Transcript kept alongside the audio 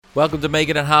Welcome to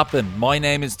Making It Happen. My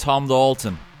name is Tom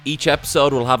Dalton. Each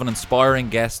episode will have an inspiring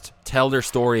guest tell their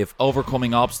story of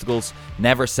overcoming obstacles,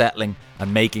 never settling,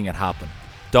 and making it happen.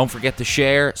 Don't forget to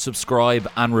share, subscribe,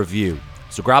 and review.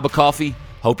 So grab a coffee.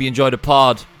 Hope you enjoy the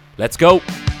pod. Let's go.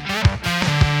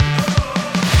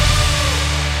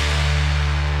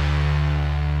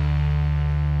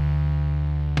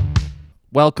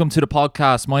 Welcome to the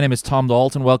podcast. My name is Tom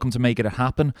Dalton. Welcome to Make It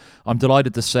Happen. I'm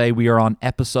delighted to say we are on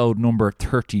episode number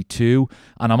 32,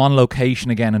 and I'm on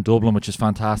location again in Dublin, which is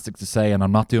fantastic to say, and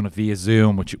I'm not doing it via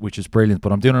Zoom, which is brilliant,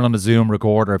 but I'm doing it on a Zoom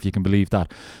recorder, if you can believe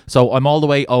that. So I'm all the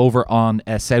way over on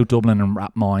South Dublin in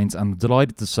Rathmines, and I'm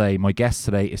delighted to say my guest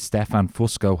today is Stefan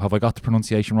Fusco. Have I got the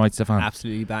pronunciation right, Stefan?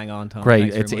 Absolutely bang on, Tom.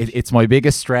 Great. It's my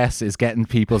biggest stress is getting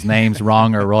people's names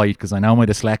wrong or right, because I know my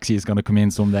dyslexia is going to come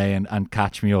in someday and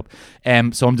catch me up.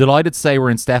 So I'm delighted to say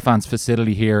we're in Stefan's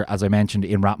facility here, as I mentioned,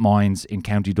 in Rathmines in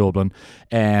County Dublin,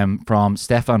 from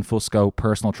Stefan Fusco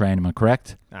Personal Training. Am I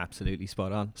correct? Absolutely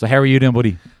spot on. So how are you doing,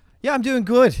 buddy? Yeah, I'm doing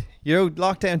good. You know,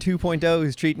 Lockdown 2.0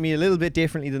 is treating me a little bit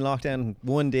differently than Lockdown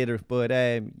 1 did, but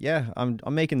yeah, I'm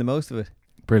making the most of it.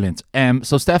 Brilliant.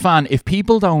 So Stefan, if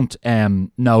people don't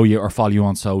know you or follow you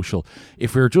on social,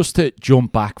 if we were just to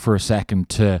jump back for a second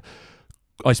to,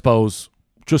 I suppose,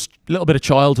 just a little bit of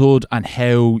childhood and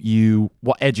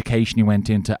what education you went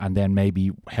into, and then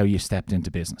maybe how you stepped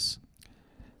into business.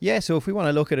 Yeah, so if we want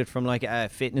to look at it from like a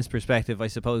fitness perspective, I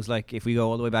suppose, like if we go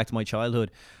all the way back to my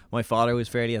childhood, my father was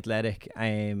fairly athletic,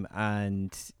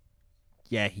 and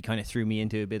yeah, he kind of threw me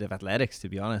into a bit of athletics, to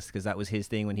be honest, because that was his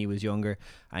thing when he was younger,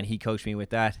 and he coached me with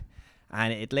that.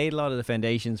 And it laid a lot of the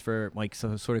foundations for my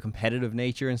sort of competitive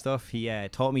nature and stuff. He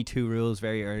taught me 2 rules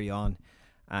very early on,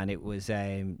 and it was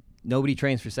nobody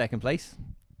trains for second place,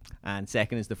 and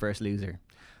second is the first loser.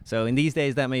 So in these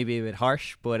days that may be a bit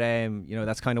harsh, but you know,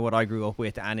 that's kind of what I grew up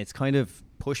with, and it's kind of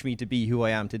pushed me to be who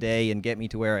I am today and get me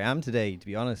to where I am today, to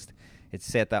be honest. It's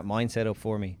set that mindset up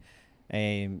for me.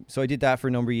 So I did that for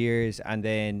a number of years, and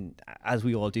then, as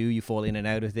we all do, you fall in and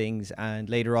out of things, and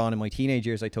later on in my teenage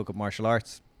years I took up martial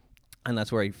arts, and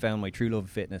that's where I found my true love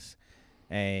of fitness.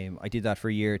 I did that for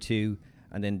a year or two,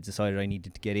 and then decided I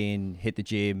needed to get in, hit the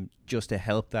gym, just to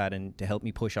help that and to help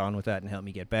me push on with that and help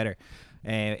me get better.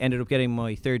 Ended up getting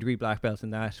my 3rd degree black belt in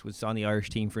that, was on the Irish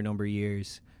team for a number of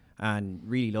years, and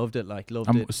really loved it.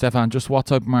 It. Stefan, just what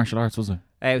type of martial arts was it?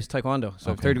 It was Taekwondo,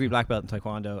 so Okay. 3rd degree black belt in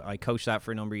Taekwondo. I coached that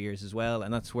for a number of years as well,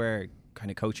 and that's where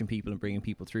kind of coaching people and bringing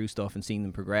people through stuff and seeing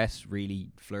them progress really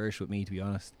flourished with me, to be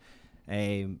honest.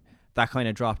 That kind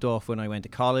of dropped off when I went to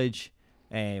college.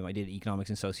 I did economics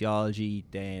and sociology,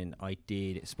 then I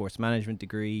did a sports management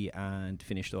degree and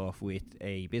finished off with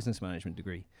a business management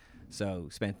degree. So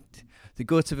spent the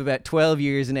guts of about 12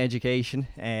 years in education,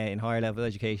 in higher level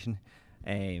education.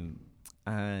 And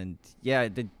yeah,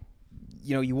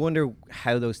 you know, you wonder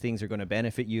how those things are going to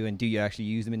benefit you, and do you actually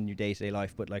use them in your day-to-day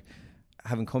life. But like,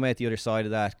 having come out the other side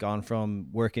of that, gone from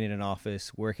working in an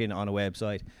office, working on a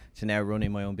website, to now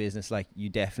running my own business, like, you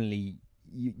definitely...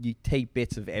 You take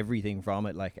bits of everything from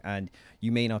it, like, and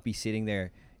you may not be sitting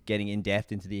there getting in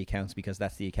depth into the accounts because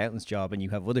that's the accountant's job and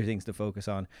you have other things to focus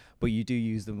on, but you do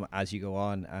use them as you go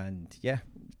on. And yeah,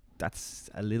 that's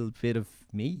a little bit of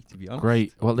me, to be honest.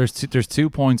 Great. Well, there's 2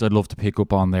 points I'd love to pick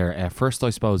up on there. First, I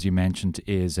suppose you mentioned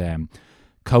is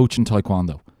coaching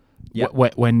Taekwondo. Yeah.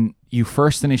 When you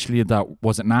first initially did that,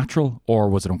 was it natural, or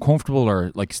was it uncomfortable,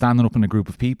 or like standing up in a group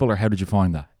of people, or how did you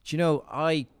find that? Do you know,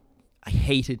 I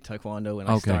hated Taekwondo when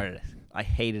I started it. I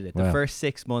hated it. Wow. The first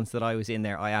 6 months that I was in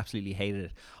there, I absolutely hated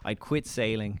it. I'd quit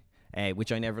sailing,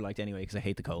 which I never liked anyway because I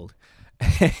hate the cold.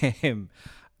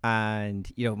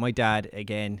 And, you know, my dad,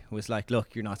 again, was like,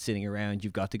 look, you're not sitting around.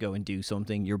 You've got to go and do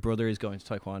something. Your brother is going to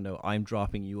Taekwondo. I'm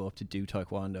dropping you up to do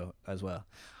Taekwondo as well.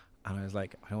 And I was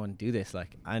like, I don't want to do this.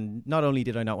 Like, and not only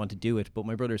did I not want to do it, but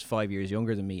my brother's 5 years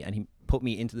younger than me, and he put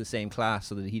me into the same class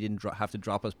so that he didn't have to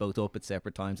drop us both up at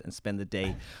separate times and spend the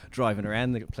day driving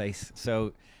around the place.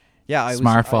 So, yeah, I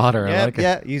Smart father. I like it.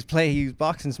 Yeah, he was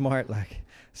boxing smart, like.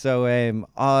 So,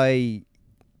 I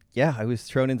was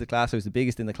thrown into class. I was the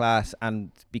biggest in the class,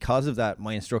 and because of that,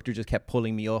 my instructor just kept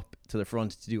pulling me up to the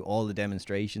front to do all the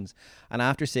demonstrations. And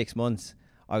after 6 months,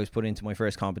 I was put into my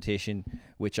first competition,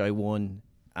 which I won.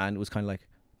 And it was kind of like,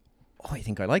 oh, I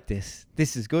think I like this.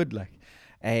 This is good. Like,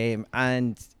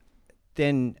 and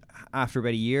then after about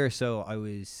a year or so,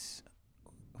 when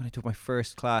I took my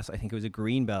first class, I think it was a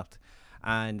green belt,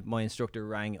 and my instructor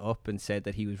rang up and said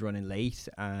that he was running late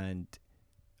and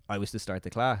I was to start the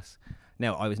class.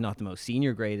 Now, I was not the most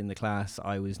senior grade in the class.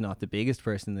 I was not the biggest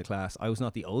person in the class. I was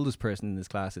not the oldest person in this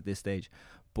class at this stage,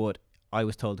 but I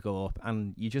was told to go up,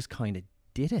 and you just kind of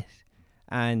did it.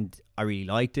 And I really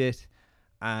liked it.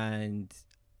 and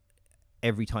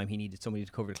every time he needed somebody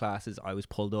to cover the classes, I was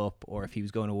pulled up, or if he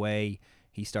was going away,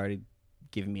 he started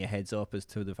giving me a heads up as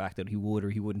to the fact that he would or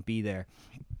he wouldn't be there.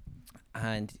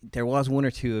 And there was one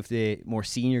or two of the more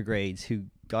senior grades who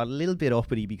got a little bit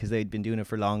uppity because they'd been doing it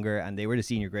for longer and they were the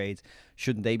senior grades.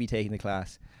 Shouldn't they be taking the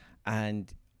class?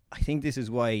 And I think this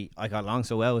is why I got along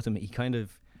so well with him. He kind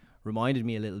of reminded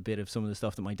me a little bit of some of the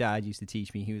stuff that my dad used to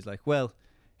teach me. He was like, well,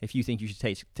 if you think you should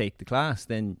take the class,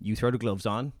 then you throw the gloves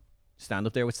on, stand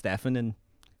up there with Stefan, and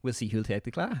we'll see who'll take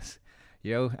the class.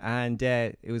 You know, and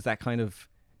it was that kind of,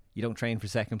 you don't train for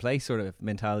second place sort of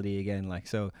mentality again. Like,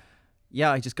 so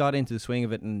yeah, I just got into the swing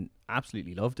of it and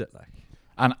absolutely loved it. Like,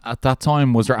 And at that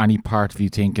time, was there any part of you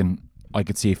thinking, I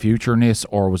could see a future in this,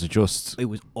 or was it just... It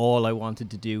was all I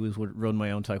wanted to do was run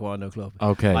my own taekwondo club.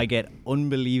 Okay. I get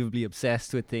unbelievably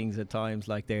obsessed with things at times.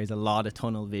 Like, there's a lot of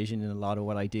tunnel vision in a lot of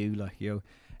what I do. Like, you know.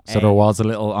 So there was a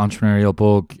little entrepreneurial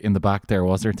bug in the back there,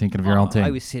 was there, thinking of your own thing?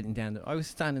 I was sitting down, I was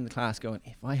standing in the class going,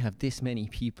 if I have this many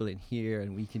people in here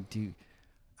and we can do,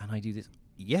 and I do this,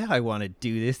 yeah, I want to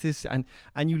do this, and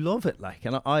you love it. Like,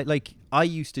 and I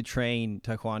used to train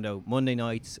taekwondo Monday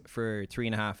nights for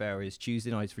 3.5 hours, Tuesday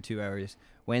nights for 2 hours,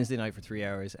 Wednesday night for 3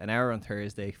 hours, an hour on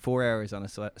Thursday, 4 hours on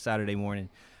a Saturday morning,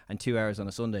 and 2 hours on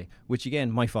a Sunday, which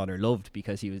again, my father loved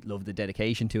because he loved the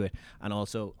dedication to it. And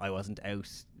also I wasn't out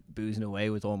boozing away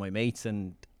with all my mates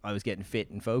and I was getting fit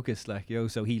and focused, like, you know,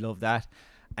 so he loved that.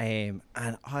 And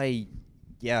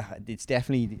it's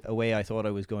definitely a way I thought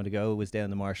I was going to go, was down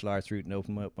the martial arts route and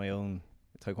open up my own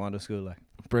taekwondo school. Like,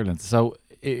 brilliant. So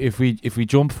if we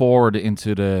jump forward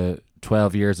into the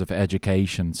 12 years of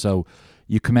education, so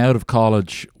you come out of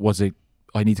college, was it,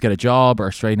 I need to get a job,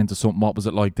 or straight into something? What was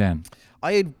it like then?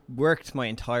 I had worked my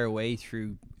entire way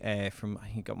through from, I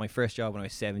think, got my first job when I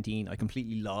was 17. I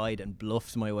completely lied and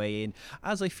bluffed my way in,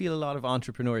 as I feel a lot of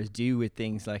entrepreneurs do with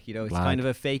things. Like, you know, it's kind of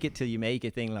a fake it till you make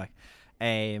it thing. Like,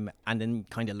 and then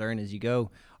kind of learn as you go.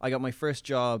 I got my first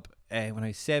job when I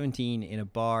was 17 in a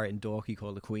bar in Dalkey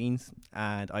called the Queen's,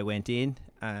 and I went in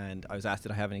and I was asked,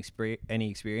 did I have any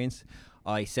experience?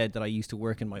 I said that I used to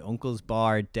work in my uncle's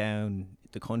bar down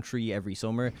the country every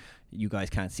summer. You guys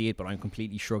can't see it, but I'm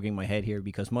completely shrugging my head here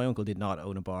because my uncle did not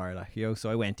own a bar, like, you know.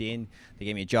 So I went in, they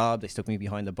gave me a job, they stuck me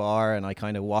behind the bar, and I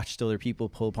kind of watched other people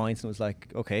pull pints and was like,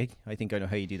 okay, I think I know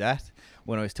how you do that.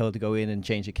 When I was told to go in and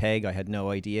change a keg, I had no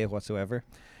idea whatsoever,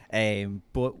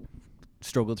 but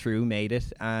struggled through, made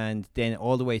it, and then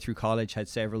all the way through college had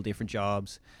several different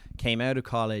jobs. Came out of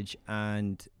college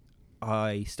and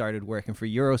I started working for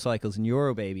Eurocycles and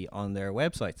Eurobaby on their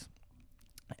websites,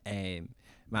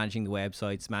 managing the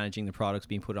websites, managing the products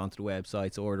being put onto the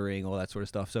websites, ordering, all that sort of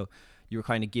stuff. So you were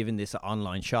kind of given this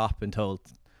online shop and told,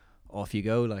 off you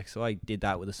go. Like, so I did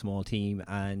that with a small team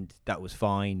and that was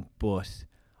fine, but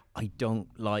I don't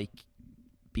like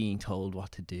being told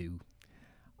what to do.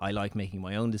 I like making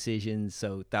my own decisions,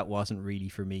 so that wasn't really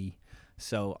for me.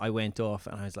 So I went off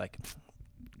and I was like,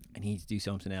 I need to do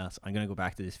something else. I'm going to go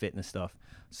back to this fitness stuff.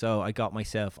 So I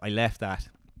left that,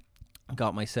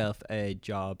 got myself a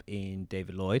job in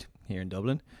David Lloyd here in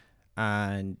Dublin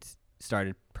and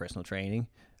started personal training.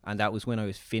 And that was when I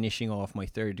was finishing off my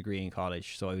third degree in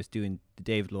college. So I was doing the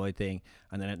David Lloyd thing,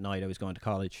 and then at night I was going to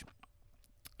college.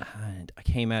 And I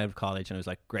came out of college and I was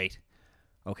like, great,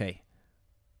 okay,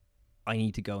 I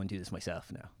need to go and do this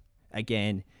myself now.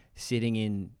 Again, sitting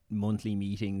in monthly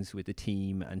meetings with the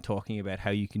team and talking about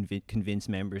how you can convince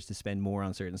members to spend more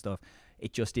on certain stuff,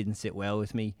 it just didn't sit well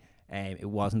with me. It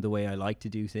wasn't the way I like to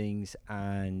do things,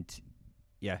 and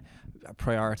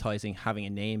prioritizing having a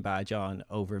name badge on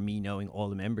over me knowing all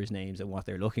the members' names and what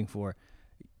they're looking for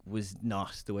was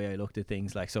not the way I looked at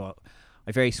things. Like, so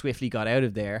I very swiftly got out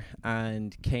of there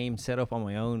and set up on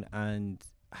my own, and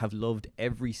have loved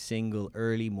every single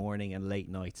early morning and late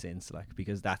night since, like,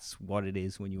 because that's what it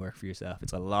is when you work for yourself.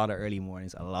 It's a lot of early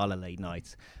mornings, a lot of late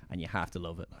nights, and you have to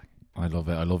love it. Like, I love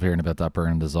it. I love hearing about that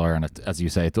burning desire, and it, as you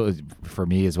say, it does, for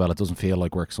me as well, it doesn't feel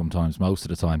like work sometimes, most of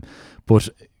the time. But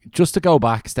just to go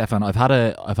back, Stefan, I've had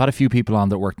a few people on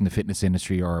that worked in the fitness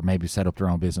industry or maybe set up their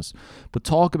own business. But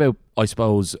talk about, I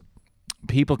suppose,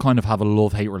 people kind of have a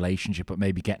love-hate relationship with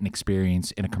maybe getting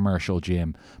experience in a commercial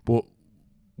gym. But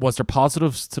was there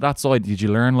positives to that side? Did you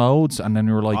learn loads and then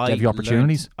you were like, have you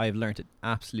opportunities? I've learned an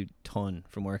absolute ton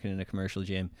from working in a commercial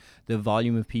gym. The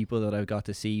volume of people that I've got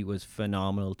to see was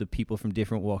phenomenal. The people from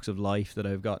different walks of life that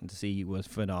I've gotten to see was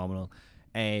phenomenal.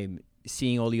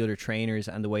 Seeing all the other trainers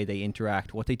and the way they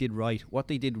interact, what they did right, what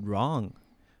they did wrong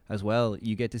as well.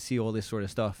 You get to see all this sort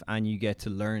of stuff and you get to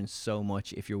learn so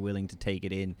much if you're willing to take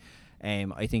it in.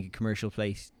 I think a commercial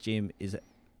place gym is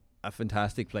a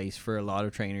fantastic place for a lot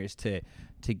of trainers to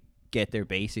get their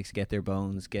basics, get their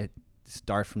bones,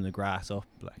 start from the grass up.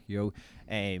 Like,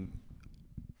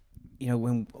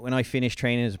 when I finished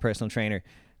training as a personal trainer,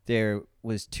 there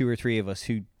was 2 or 3 of us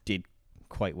who did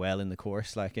quite well in the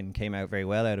course, like, and came out very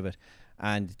well out of it.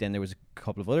 And then there was a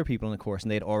couple of other people in the course,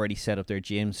 and they'd already set up their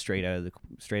gyms straight out of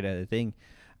the thing.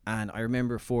 And I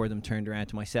remember 4 of them turned around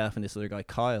to myself and this other guy,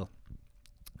 Kyle,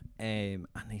 and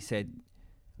they said,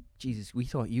 "Jesus, we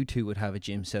thought you two would have a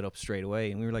gym set up straight away."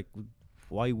 And we were like,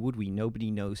 "Why would we? Nobody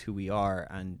knows who we are,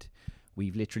 and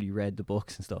we've literally read the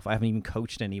books and stuff. I haven't even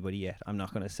coached anybody yet. I'm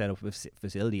not going to set up a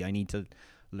facility. I need to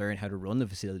learn how to run the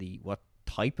facility, what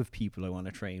type of people I want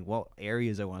to train, what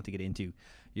areas I want to get into."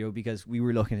 Because we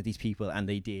were looking at these people and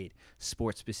they did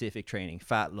sports specific training,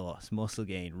 fat loss, muscle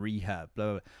gain, rehab,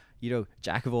 blah, blah, blah.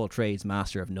 Jack of all trades,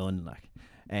 master of none.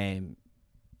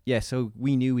 So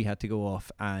we knew we had to go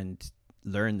off and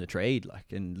learn the trade,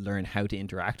 and learn how to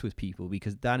interact with people,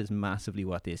 because that is massively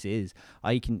what this is.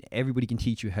 Everybody can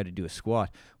teach you how to do a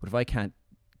squat, but if I can't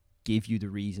give you the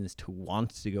reasons to want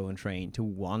to go and train, to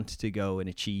want to go and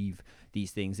achieve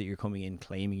these things that you're coming in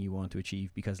claiming you want to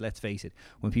achieve, because let's face it,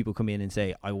 when people come in and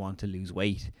say, "I want to lose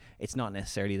weight," it's not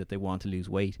necessarily that they want to lose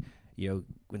weight.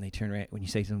 When they turn around, when you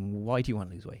say to them, "Why do you want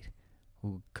to lose weight?"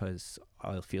 "Well, because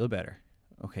I'll feel better."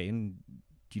 "Okay, and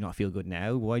do you not feel good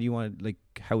now? Why do you want,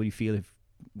 how would you feel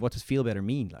what does feel better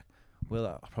mean?" "Well,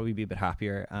 I'll probably be a bit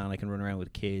happier and I can run around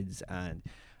with kids." And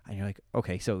you're like,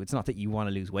 okay, so it's not that you want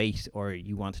to lose weight or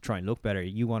you want to try and look better.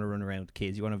 You want to run around with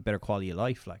kids. You want to have a better quality of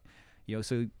life.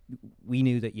 So we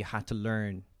knew that you had to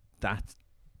learn that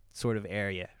sort of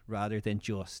area rather than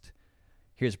just,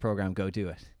 "Here's a program, go do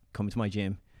it. Come to my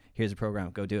gym. Here's a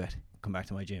program, go do it. Come back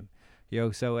to my gym."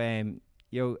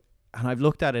 And I've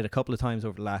looked at it a couple of times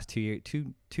over the last 3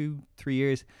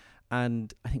 years.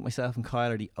 And I think myself and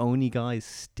Kyle are the only guys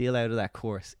still out of that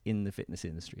course in the fitness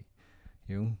industry.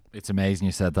 It's amazing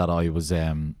you said that. I was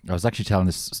actually telling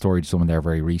this story to someone there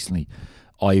very recently.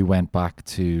 I went back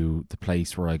to the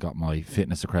place where I got my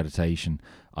fitness accreditation.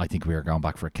 I think we were going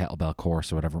back for a kettlebell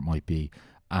course or whatever it might be.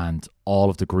 And all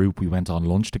of the group, we went on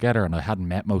lunch together, and I hadn't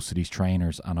met most of these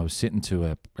trainers, and I was sitting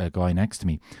to a guy next to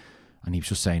me, and he was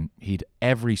just saying he'd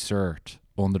every cert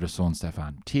under the sun,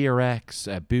 Stefan. TRX,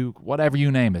 Book, whatever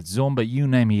you name it, Zumba, you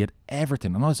name it, he had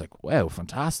everything. And I was like, wow,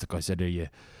 fantastic. I said, "Are you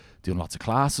doing lots of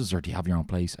classes or do you have your own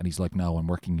place?" And he's like, "No, I'm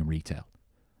working in retail."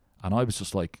 And I was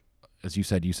just like, as you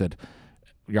said,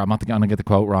 yeah, I'm not going to get the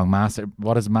quote wrong. Master,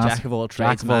 what is master? Jack of all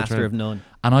trades, master of none.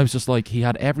 And I was just like, he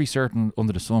had every certain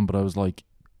under the sun, but I was like,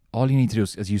 all you need to do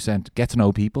is, as you said, get to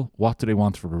know people. What do they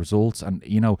want for the results? And,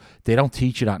 they don't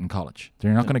teach you that in college.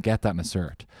 They're not going to get that in a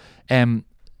cert.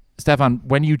 Stefan,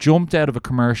 when you jumped out of a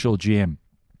commercial gym,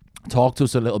 talk to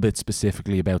us a little bit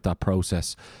specifically about that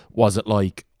process. Was it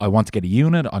like, I want to get a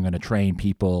unit, I'm going to train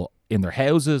people in their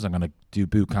houses, I'm going to do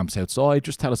boot camps outside?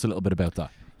 Just tell us a little bit about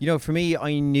that. For me,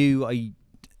 I knew I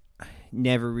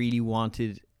never really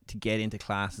wanted to get into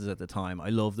classes at the time. I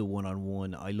love the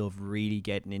one-on-one. I love really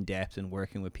getting in depth and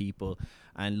working with people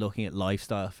and looking at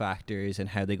lifestyle factors and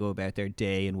how they go about their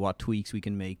day and what tweaks we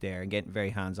can make there, and getting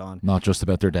very hands-on. Not just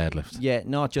about their deadlift. Yeah,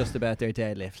 not just about their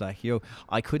deadlift.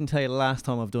 I couldn't tell you the last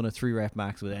time I've done a 3-rep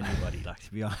max with anybody, to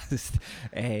be honest.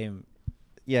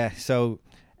 That's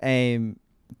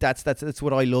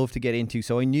what I love to get into.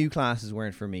 So I knew classes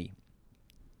weren't for me.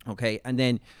 Okay, and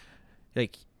then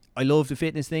I love the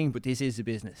fitness thing, but this is a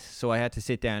business. So I had to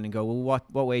sit down and go, well,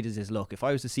 what way does this look? If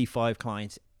I was to see 5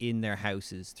 clients in their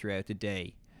houses throughout the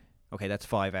day, okay, that's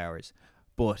 5 hours.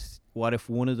 But what if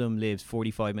one of them lives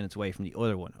 45 minutes away from the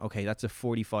other one? Okay, that's a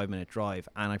 45-minute drive,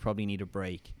 and I probably need a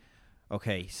break.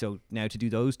 Okay, so now to do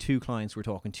those 2 clients, we're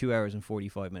talking 2 hours and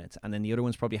 45 minutes, and then the other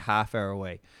one's probably half hour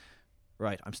away.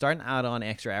 Right, I'm starting to add on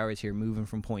extra hours here, moving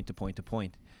from point to point to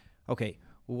point. Okay,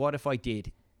 well, what if I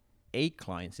did 8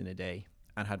 clients in a day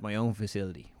and had my own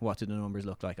facility? What do the numbers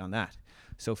look like on that?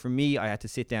 So for me, I had to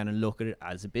sit down and look at it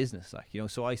as a business.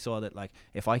 So I saw that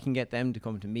if I can get them to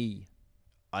come to me,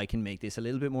 I can make this a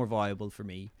little bit more viable for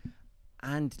me,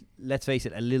 and let's face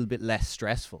it, a little bit less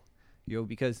stressful.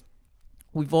 Because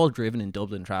we've all driven in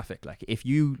Dublin traffic. If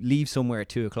you leave somewhere at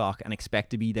 2:00 and expect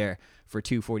to be there for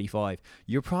 2:45,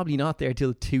 you're probably not there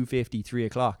till 2:50,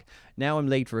 3:00. Now I'm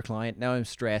late for a client. Now I'm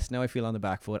stressed. Now I feel on the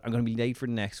back foot. I'm going to be late for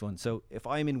the next one. So if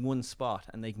I'm in one spot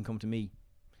and they can come to me,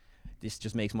 this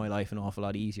just makes my life an awful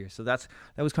lot easier. So that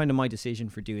was kind of my decision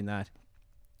for doing that.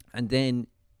 And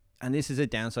this is a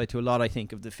downside to a lot, I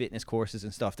think, of the fitness courses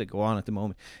and stuff that go on at the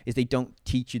moment, is they don't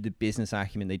teach you the business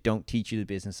acumen. They don't teach you the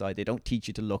business side. They don't teach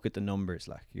you to look at the numbers.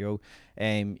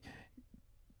 And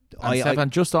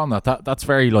Stefan, just on that's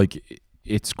very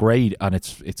it's great, and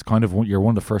it's kind of you're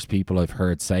one of the first people I've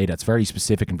heard say that's very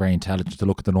specific and very intelligent to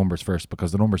look at the numbers first,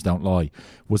 because the numbers don't lie.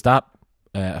 Was that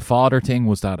a father thing?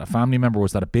 Was that a family member?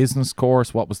 Was that a business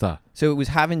course? What was that? So it was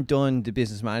having done the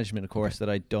business management course that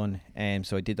I'd done,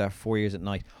 so I did that 4 years at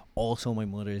night. Also, my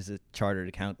mother is a chartered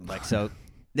accountant, like, so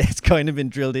it's kind of been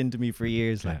drilled into me for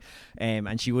years, like,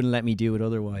 and she wouldn't let me do it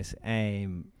otherwise.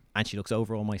 And she looks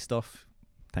over all my stuff.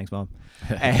 Thanks, Mom.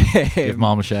 Give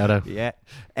Mom a shout out. Yeah.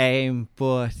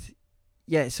 But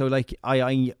yeah, so like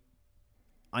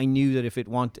I knew that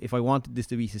if I wanted this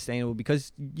to be sustainable,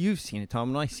 because you've seen it, Tom,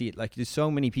 and I see it, like, there's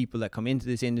so many people that come into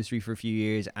this industry for a few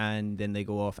years and then they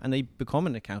go off and they become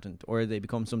an accountant, or they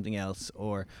become something else,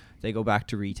 or they go back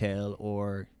to retail,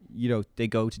 or, you know, they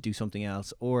go to do something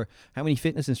else. Or how many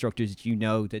fitness instructors do you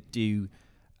know that do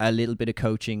a little bit of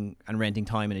coaching and renting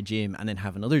time in a gym and then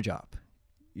have another job?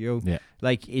 You know,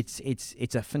 like, it's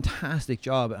a fantastic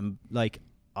job, and like,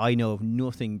 I know of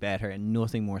nothing better and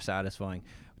nothing more satisfying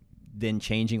than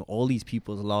changing all these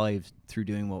people's lives through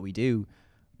doing what we do.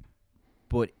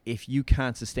 But if you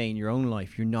can't sustain your own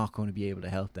life, you're not going to be able to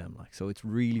help them. Like, so it's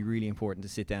really, really important to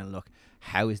sit down and look,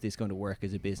 how is this going to work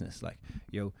as a business? Like,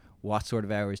 you know, what sort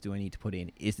of hours do I need to put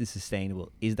in? Is this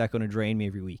sustainable? Is that going to drain me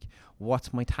every week?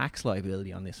 What's my tax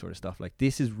liability on this sort of stuff? Like,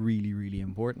 this is really, really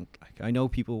important. Like, I know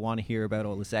people want to hear about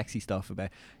all the sexy stuff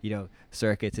about, you know,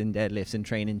 circuits and deadlifts and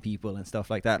training people and stuff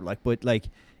like that. Like, but like,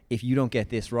 if you don't get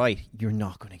this right, you're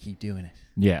not going to keep doing it.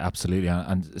 Yeah, absolutely.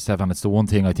 And Stefan, it's the one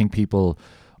thing I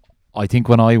think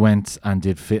when I went and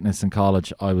did fitness in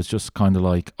college, I was just kind of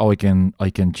like, oh, I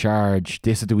can charge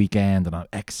this at the weekend and I'll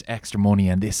extra money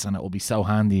and this, and it will be so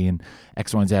handy and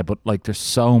X, Y, and Z. But like, there's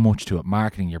so much to it.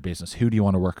 Marketing your business. Who do you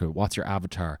want to work with? What's your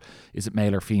avatar? Is it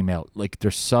male or female? Like,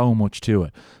 there's so much to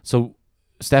it. So,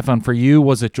 Stefan, for you,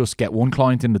 was it just get one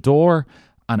client in the door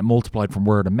and it multiplied from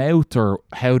word of mouth, or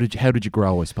how did you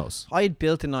grow, I suppose? I had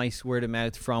built a nice word of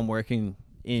mouth from working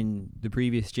in the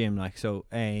previous gym, like, so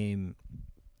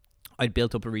I'd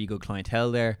built up a really good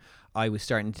clientele there. I was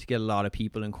starting to get a lot of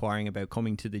people inquiring about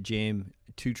coming to the gym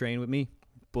to train with me,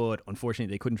 but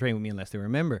unfortunately they couldn't train with me unless they were a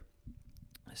member.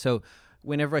 So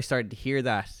whenever I started to hear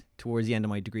that towards the end of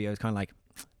my degree, I was kind of like,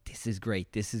 this is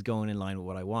great. This is going in line with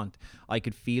what I want. I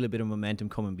could feel a bit of momentum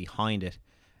coming behind it.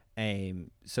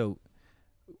 So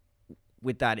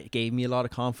with that, it gave me a lot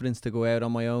of confidence to go out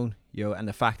on my own, you know, and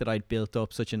the fact that I'd built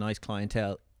up such a nice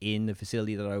clientele in the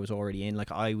facility that I was already in.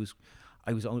 Like, I was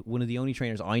one of the only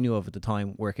trainers I knew of at the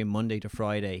time working Monday to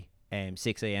Friday,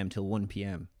 6 a.m. till 1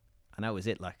 p.m. And that was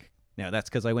it. Like, now that's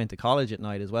because I went to college at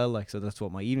night as well. Like, so that's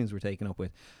what my evenings were taken up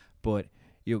with. But,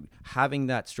 you know, having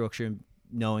that structure and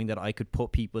knowing that I could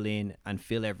put people in and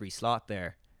fill every slot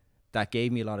there, that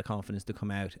gave me a lot of confidence to come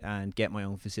out and get my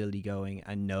own facility going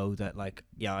and know that, like,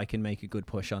 yeah, I can make a good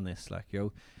push on this. Like, you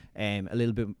know, a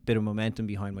little bit of momentum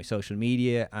behind my social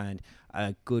media and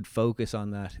a good focus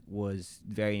on that was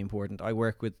very important. I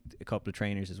work with a couple of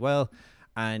trainers as well,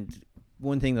 and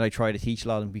one thing that I try to teach a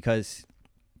lot of them, because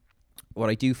what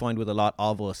I do find with a lot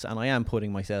of us, and I am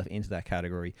putting myself into that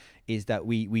category, is that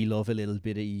we love a little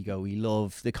bit of ego. We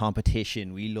love the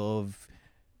competition. We love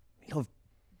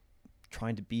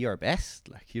trying to be our best.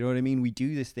 Like, you know what I mean? We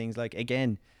do these things, like,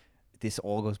 again, this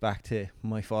all goes back to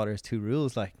my father's 2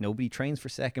 rules. Like, nobody trains for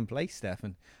second place,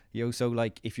 Stefan. You know, so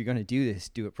like, if you're going to do this,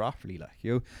 do it properly. Like,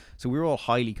 you know, so we're all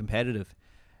highly competitive.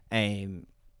 And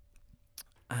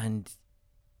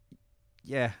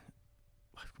yeah,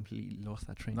 I've completely lost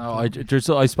that train. No,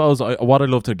 I suppose what I'd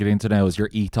love to get into now is your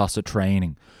ethos of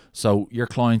training. So your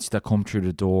clients that come through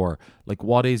the door, like,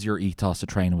 what is your ethos of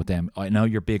training with them? I know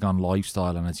you're big on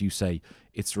lifestyle, and as you say,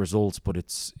 it's results, but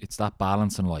it's that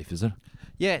balance in life, is it?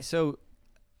 Yeah, so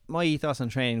my ethos on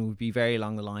training would be very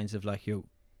along the lines of, like, you,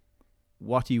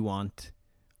 what do you want?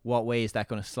 What way is that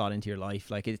going to slot into your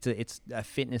life? Like, it's a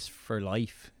fitness for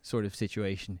life sort of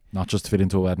situation. Not just to fit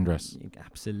into a wedding dress.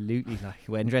 Absolutely. Like,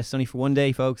 wedding dress is only for one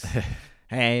day, folks.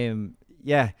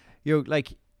 Yeah, you know,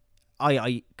 like,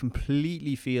 I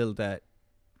completely feel that,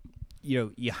 you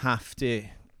know, you have to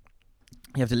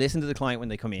listen to the client when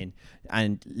they come in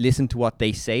and listen to what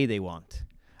they say they want,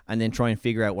 and then try and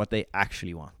figure out what they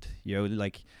actually want. You know,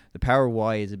 like, the power of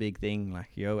why is a big thing. Like,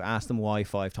 you know, ask them why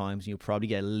 5 times and you'll probably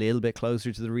get a little bit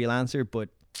closer to the real answer, but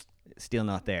still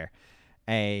not there.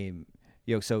 You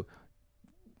know, so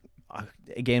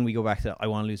again, we go back to, I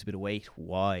want to lose a bit of weight.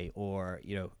 Why? Or,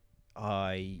 you know,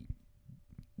 I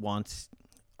want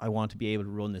to be able to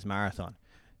run this marathon.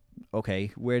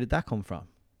 Okay, where did that come from?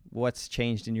 What's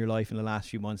changed in your life in the last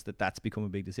few months that's become a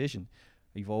big decision?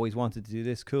 You've always wanted to do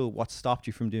this. Cool. What stopped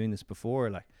you from doing this before?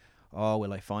 Like, oh,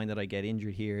 well, I find that I get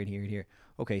injured here and here and here.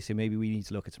 Okay, so maybe we need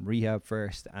to look at some rehab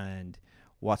first, and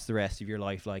what's the rest of your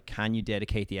life like? Can you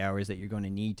dedicate the hours that you're going to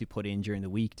need to put in during the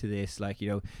week to this? Like,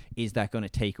 is that going to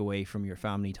take away from your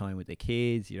family time with the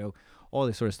kids? All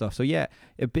this sort of stuff. So yeah,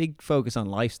 a big focus on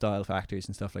lifestyle factors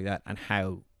and stuff like that, and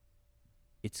how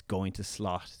it's going to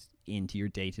slot into your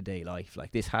day-to-day life.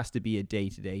 Like, this has to be a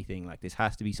day-to-day thing. Like, this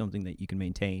has to be something that you can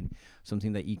maintain,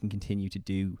 something that you can continue to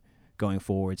do going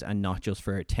forwards, and not just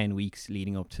for 10 weeks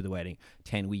leading up to the wedding,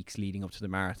 10 weeks leading up to the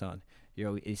marathon.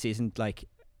 This isn't like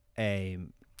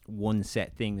one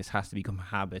set thing. This has to become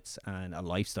habits and a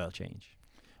lifestyle change.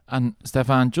 And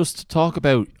Stefan, just talk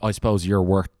about, I suppose, your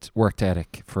work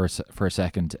ethic for a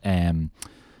second. I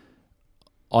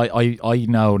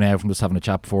know now from just having a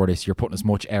chat before this, you're putting as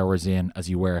much hours in as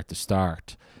you were at the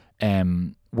start.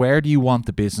 Where do you want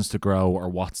the business to grow, or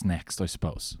what's next, I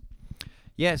suppose?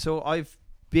 Yeah, so I've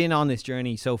been on this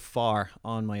journey so far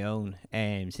on my own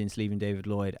since leaving David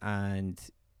Lloyd, and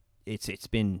it's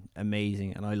been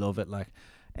amazing, and I love it. Like,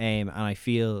 and I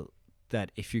feel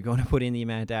that if you're going to put in the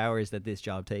amount of hours that this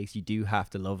job takes, you do have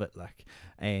to love it. Like,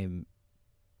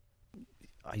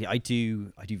 I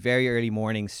do very early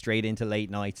mornings straight into late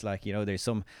nights. Like, there's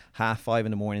some 5:30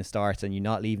 in the morning starts, and you're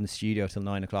not leaving the studio till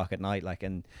 9 o'clock at night. Like,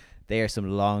 and they are some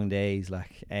long days.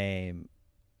 Like,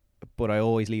 but I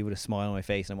always leave with a smile on my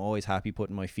face. I'm always happy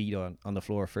putting my feet on the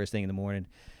floor first thing in the morning.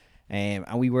 And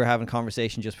we were having a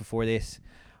conversation just before this.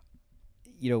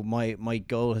 My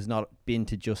goal has not been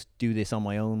to just do this on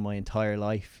my own my entire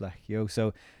life. Like,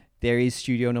 so there is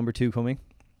studio number 2 coming.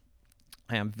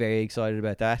 I am very excited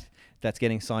about that. That's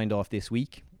getting signed off this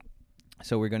week.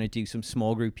 So we're going to do some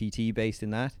small group PT based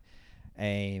in that,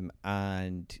 and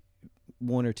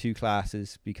 1 or 2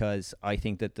 classes, because I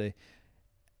think that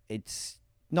it's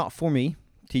not for me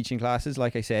teaching classes,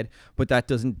 like I said, but that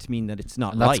doesn't mean that it's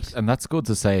not right. And that's good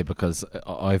to say, because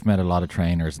I've met a lot of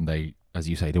trainers, and they, as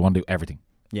you say, they want to do everything,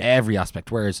 every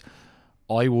aspect. Whereas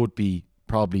I would be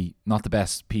probably not the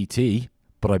best PT,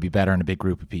 but I'd be better in a big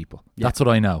group of people. Yeah. That's what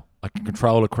I know. I can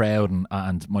control a crowd,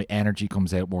 and my energy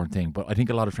comes out more thing. But I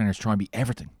think a lot of trainers try and be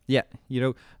everything. Yeah,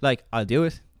 like, I'll do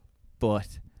it,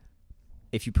 but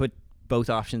if you put both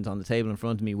options on the table in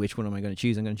front of me, which one am I going to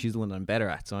choose? I'm going to choose the one that I'm better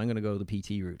at. So I'm going to go the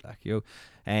PT route. Like,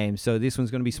 so this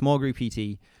one's going to be small group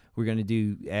PT. We're going to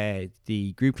do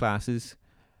the group classes.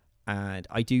 And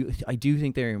I do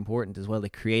think they're important as well. They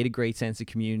create a great sense of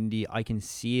community. I can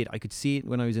see it. I could see it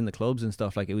when I was in the clubs and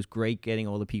stuff. Like, it was great getting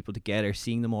all the people together,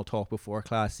 seeing them all talk before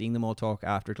class, seeing them all talk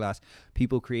after class,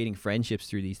 people creating friendships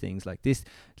through these things like this.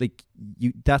 Like,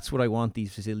 that's what I want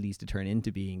these facilities to turn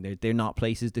into being. They're not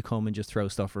places to come and just throw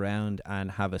stuff around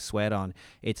and have a sweat on.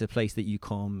 It's a place that you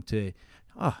come to,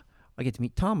 I get to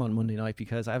meet Tom on Monday night,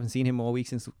 because I haven't seen him all week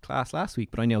since class last week,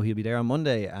 but I know he'll be there on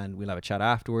Monday, and we'll have a chat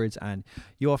afterwards. And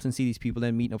you often see these people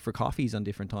then meeting up for coffees on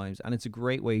different times, and it's a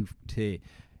great way to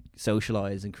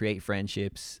socialize and create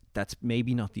friendships. That's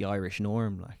maybe not the Irish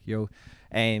norm, like,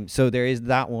 so there is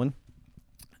that one.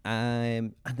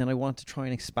 And then I want to try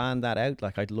and expand that out.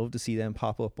 Like, I'd love to see them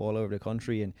pop up all over the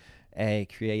country and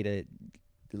create a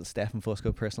little Stefan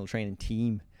Fusco personal training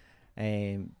team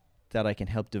that I can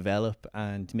help develop,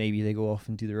 and maybe they go off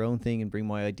and do their own thing and bring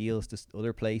my ideals to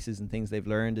other places and things they've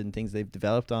learned and things they've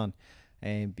developed on.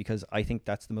 Because I think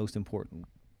that's the most important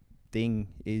thing,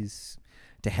 is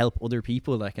to help other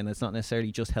people. Like, and it's not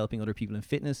necessarily just helping other people in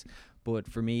fitness, but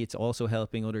for me, it's also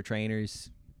helping other trainers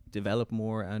develop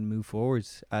more and move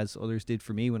forwards, as others did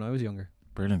for me when I was younger.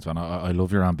 Brilliant, man. I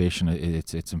love your ambition.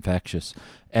 It's infectious.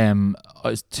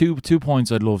 Two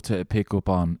points I'd love to pick up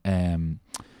on.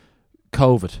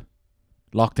 COVID.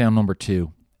 Lockdown number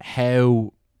 2,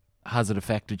 how has it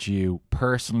affected you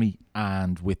personally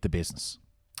and with the business?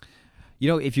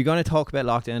 If you're going to talk about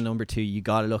lockdown number 2, you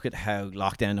got to look at how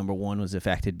lockdown number 1 was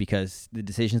affected, because the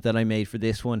decisions that I made for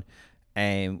this one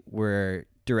were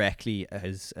directly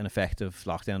as an effect of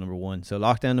lockdown number 1. So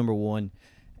lockdown number 1,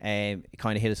 it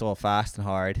kind of hit us all fast and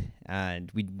hard,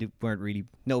 and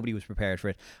nobody was prepared for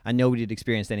it, and nobody had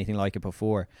experienced anything like it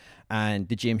before, and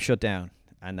the gym shut down.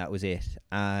 And that was it.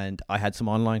 And I had some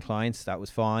online clients. That was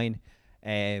fine.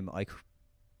 I,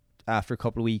 after a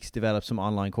couple of weeks, developed some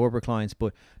online corporate clients.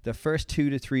 But the first 2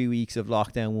 to 3 weeks of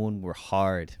lockdown 1 were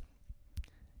hard.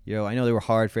 I know they were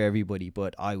hard for everybody,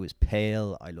 but I was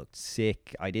pale. I looked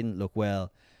sick. I didn't look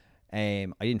well. I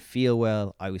didn't feel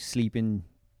well. I was sleeping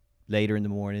later in the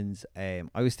mornings. I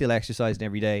was still exercising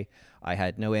every day. I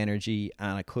had no energy,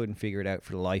 and I couldn't figure it out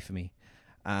for the life of me.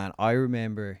 And I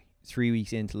remember 3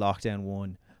 weeks into lockdown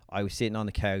 1, I was sitting on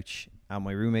the couch, and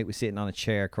my roommate was sitting on a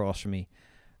chair across from me,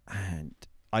 and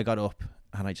I got up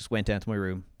and I just went down to my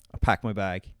room. I packed my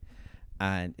bag,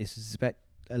 and this was about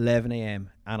 11 a.m.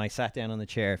 and I sat down on the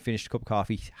chair, finished a cup of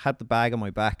coffee, had the bag on my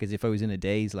back as if I was in a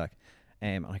daze, like,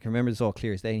 and I can remember this all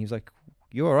clear as day. And he was like,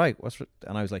 "You all right?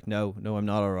 And I was like, no, I'm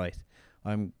not all right.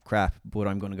 I'm crap, but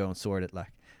I'm going to go and sort it."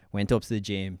 Like, went up to the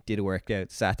gym, did a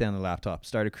workout, sat down on the laptop,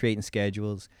 started creating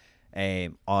schedules.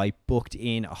 I booked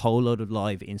in a whole load of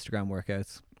live Instagram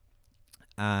workouts,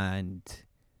 and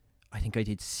I think I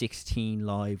did 16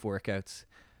 live workouts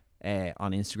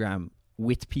on Instagram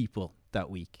with people that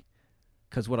week.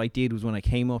 Because what I did was, when I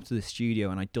came up to the studio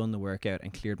and I'd done the workout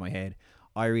and cleared my head,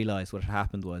 I realized what had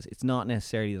happened was, it's not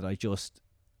necessarily that I just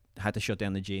had to shut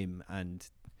down the gym and,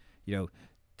 you know,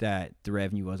 that the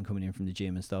revenue wasn't coming in from the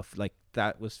gym and stuff. Like,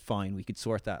 that was fine. We could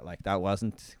sort that. Like, that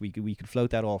wasn't, we could float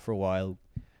that all for a while.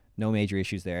 No major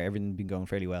issues there. Everything had been going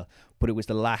fairly well. But it was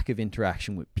the lack of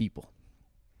interaction with people.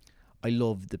 I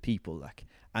love the people, like,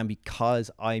 and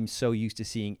because I'm so used to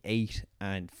seeing 8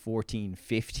 and 14,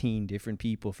 15 different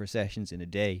people for sessions in a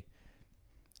day,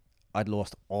 I'd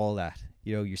lost all that.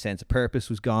 You know, your sense of purpose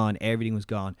was gone. Everything was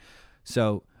gone.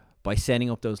 So by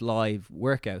setting up those live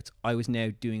workouts, I was now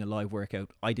doing a live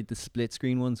workout. I did the split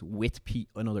screen ones with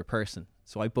another person.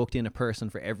 So I booked in a person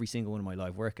for every single one of my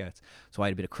live workouts. So I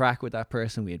had a bit of crack with that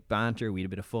person. We had banter. We had a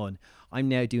bit of fun. I'm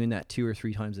now doing that 2 or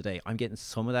 3 times a day. I'm getting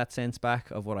some of that sense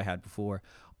back of what I had before.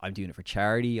 I'm doing it for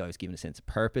charity. I was given a sense of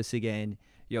purpose again.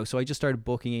 You know, so I just started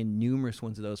booking in numerous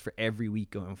ones of those for every week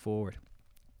going forward.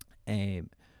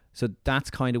 So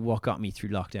that's kind of what got me through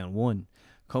lockdown 1.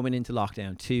 Coming into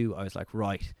lockdown 2, I was like,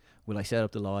 right, will I set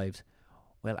up the lives?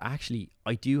 Well, actually,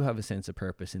 I do have a sense of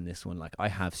purpose in this one. Like, I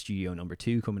have studio number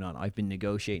 2 coming on. I've been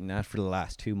negotiating that for the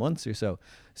last 2 months or so.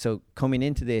 So coming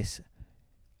into this,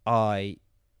 I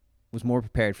was more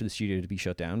prepared for the studio to be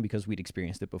shut down because we'd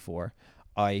experienced it before.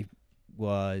 I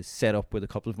was set up with a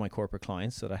couple of my corporate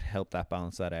clients, so that helped that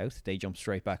balance that out. They jumped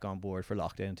straight back on board for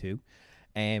lockdown 2.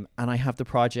 And I have the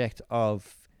project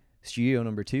of studio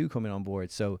number 2 coming on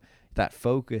board. So that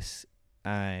focus,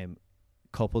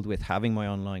 coupled with having my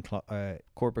online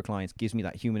corporate clients, gives me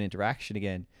that human interaction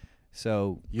again.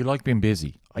 So you like being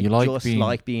busy. You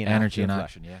like being energy active, and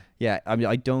action. Yeah. I mean,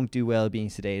 I don't do well being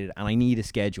sedated, and I need a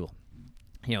schedule.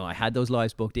 You know, I had those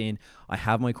lives booked in. I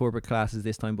have my corporate classes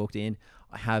this time booked in.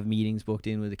 I have meetings booked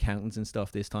in with accountants and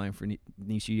stuff this time for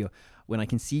new studio. When I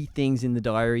can see things in the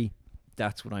diary,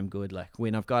 that's what I'm good. Like,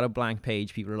 when I've got a blank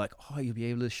page, people are like, "Oh, you'll be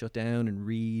able to shut down and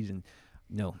read." And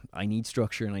no, I need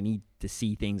structure, and I need to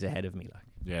see things ahead of me. Like,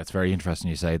 yeah, it's very interesting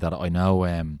you say that. I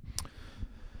know,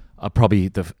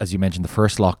 probably as you mentioned, the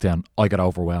first lockdown, I got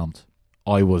overwhelmed.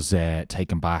 I was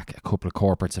taken back. A couple of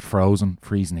corporates had frozen,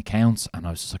 freezing accounts, and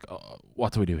I was just like, "Oh,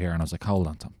 what do we do here?" And I was like, "Hold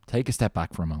on, Tom. Take a step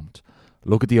back for a moment.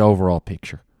 Look at the overall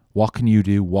picture. What can you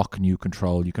do? What can you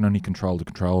control? You can only control the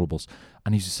controllables."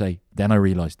 And he used to say, then I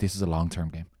realized this is a long-term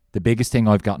game. The biggest thing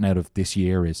I've gotten out of this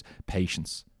year is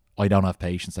patience. I don't have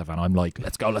patience, Evan. I'm like,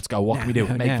 let's go. What can we do?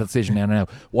 Make the decision now.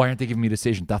 Why aren't they giving me a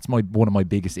decision? That's one of my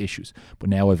biggest issues. But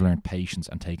now I've learned patience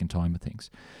and taking time with things.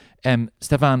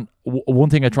 Stefan, one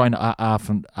thing I try and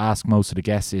often ask most of the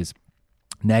guests is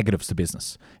negatives to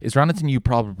business. Is there anything you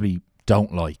probably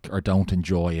don't like or don't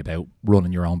enjoy about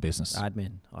running your own business?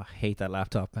 Admin. I hate that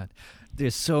laptop, man.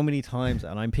 There's so many times,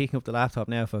 and I'm picking up the laptop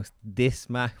now, folks. This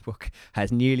MacBook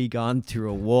has nearly gone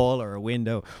through a wall or a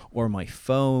window or my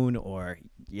phone or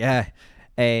I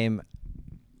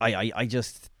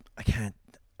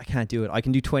can't do it. I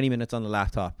can do 20 minutes on the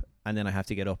laptop and then I have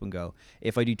to get up and go.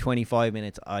 If I do 25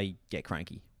 minutes, I get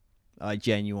cranky. I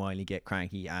genuinely get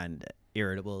cranky and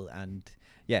irritable, and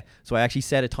so I actually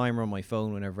set a timer on my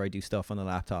phone whenever I do stuff on the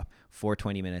laptop for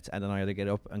 20 minutes, and then I either get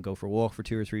up and go for a walk for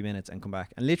 2 or 3 minutes and come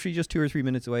back, and literally just 2 or 3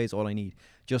 minutes away is all I need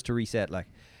just to reset. Like,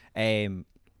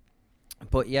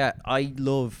 but yeah, I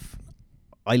love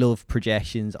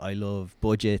projections. I love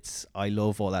budgets. I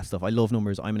love all that stuff. I love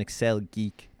numbers. I'm an Excel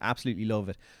geek. Absolutely love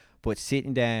it. But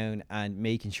sitting down and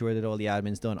making sure that all the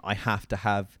admin's done, I have to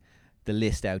have the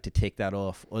list out to tick that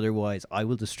off. Otherwise, I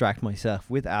will distract myself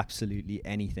with absolutely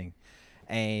anything.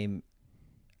 And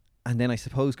then I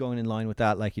suppose going in line with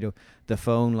that, like, you know, the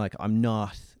phone, like, I'm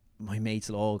not, my mates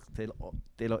will all,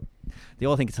 they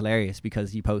all think it's hilarious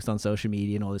because you post on social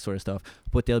media and all this sort of stuff,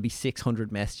 but there'll be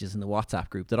 600 messages in the WhatsApp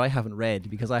group that I haven't read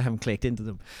because I haven't clicked into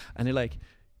them. And they're like,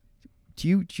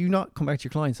 do you not come back to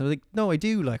your clients? I was like, no, I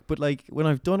do. Like, but like, when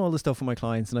I've done all the stuff with my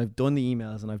clients and I've done the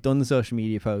emails and I've done the social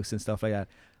media posts and stuff like that,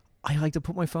 I like to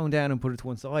put my phone down and put it to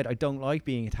one side. I don't like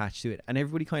being attached to it. And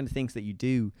everybody kind of thinks that you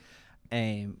do.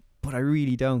 But I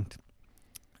really don't.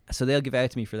 So they'll give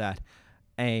out to me for that.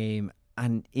 And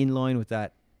in line with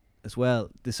that as well,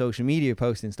 the social media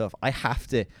posting stuff, I have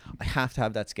to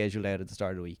have that scheduled out at the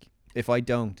start of the week. If I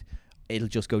don't, it'll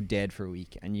just go dead for a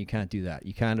week, and you can't do that.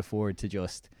 You can't afford to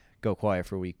just go quiet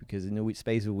for a week, because in the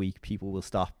space of a week, people will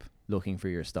stop looking for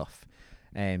your stuff.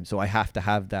 So I have to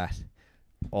have that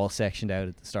all sectioned out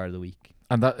at the start of the week.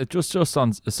 And that just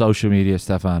on social media,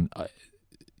 Stefan,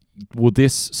 would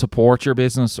this support your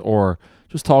business, or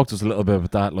just talk to us a little bit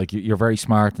about that? Like, you're very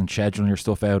smart in scheduling your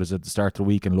stuff out at the start of the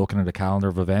week and looking at a calendar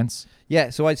of events. Yeah,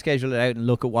 so I'd schedule it out and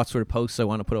look at what sort of posts I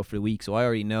want to put up for the week. So I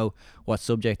already know what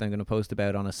subject I'm going to post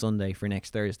about on a Sunday for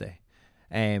next Thursday.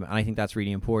 And I think that's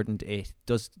really important. It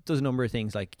does a number of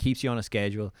things, like keeps you on a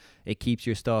schedule. It keeps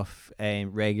your stuff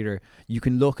regular. You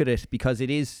can look at it because it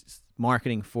is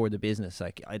marketing for the business.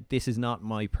 Like, this is not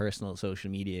my personal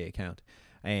social media account.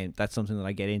 And that's something that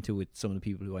I get into with some of the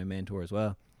people who I mentor as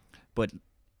well. But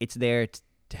it's there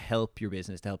to help your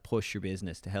business, to help push your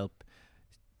business, to help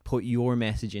put your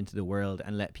message into the world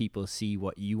and let people see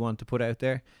what you want to put out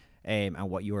there, and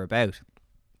what you're about.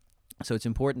 So it's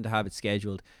important to have it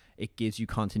scheduled. It gives you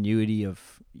continuity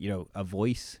of, a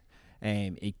voice.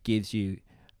 It gives you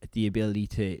the ability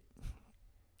to,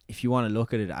 if you want to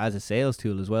look at it as a sales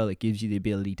tool as well, it gives you the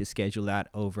ability to schedule that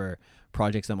over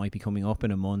projects that might be coming up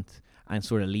in a month and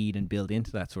sort of lead and build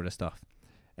into that sort of stuff.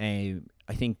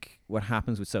 I think what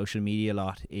happens with social media a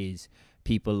lot is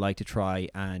people like to try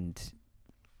and,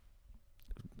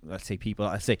 let's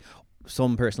say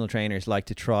some personal trainers like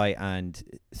to try and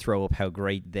throw up how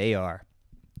great they are,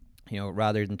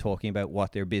 rather than talking about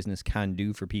what their business can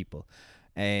do for people.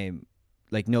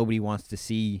 Like, nobody wants to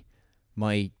see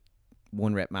my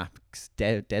 1 rep max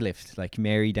deadlift. Like,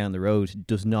 Mary down the road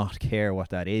does not care what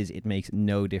that is. It makes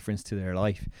no difference to their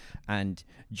life. And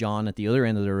John at the other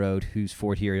end of the road, who's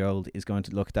 40-year-old, is going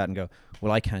to look at that and go,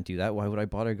 well, I can't do that. Why would I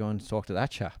bother going to talk to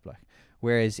that chap? Like,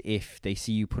 whereas if they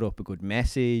see you put up a good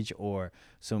message or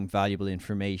some valuable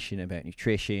information about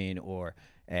nutrition or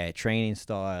training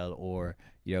style, or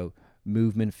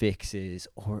movement fixes,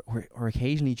 or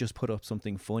occasionally just put up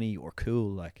something funny or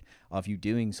cool, like of you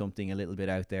doing something a little bit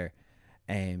out there,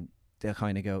 they'll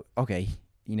kind of go, okay,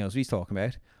 he knows what he's talking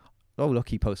about. Oh, look,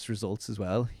 he posts results as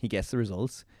well. He gets the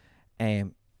results. He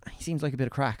seems like a bit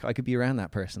of crack. I could be around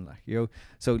that person,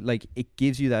 So, like, it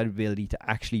gives you that ability to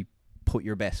actually put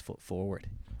your best foot forward.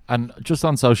 And just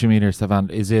on social media, Stefan,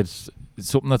 is it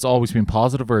something that's always been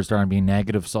positive, or is there any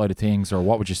negative side of things, or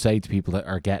what would you say to people that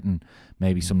are getting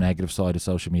maybe some negative side of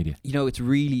social media? It's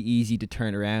really easy to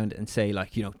turn around and say,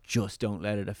 like, just don't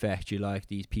let it affect you. Like,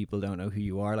 these people don't know who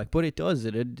you are. Like, but it does.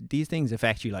 These things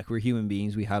affect you. Like, we're human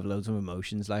beings. We have loads of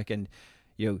emotions. Like, and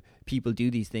people do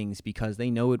these things because they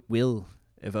know it will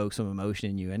evoke some emotion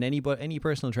in you. And any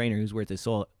personal trainer who's worth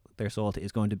their salt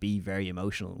is going to be very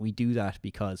emotional. We do that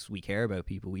because we care about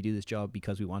people. We do this job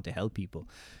because we want to help people.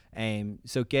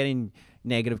 So getting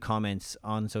negative comments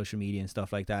on social media and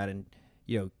stuff like that, and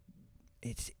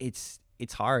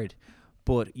it's hard,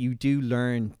 but you do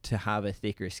learn to have a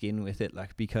thicker skin with it,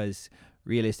 like, because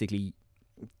realistically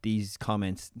these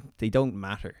comments, they don't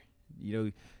matter.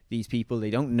 These people, they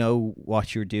don't know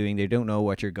what you're doing, they don't know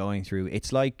what you're going through.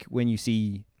 It's like when you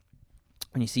see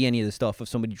any of the stuff of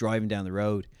somebody driving down the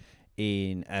road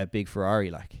in a big Ferrari,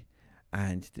 like,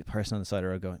 and the person on the side of the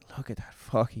road going, look at that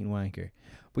fucking wanker.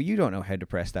 But you don't know how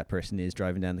depressed that person is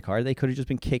driving down the car. They could have just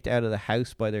been kicked out of the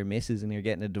house by their missus and they're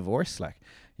getting a divorce, like,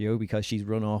 because she's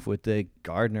run off with the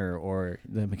gardener or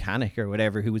the mechanic or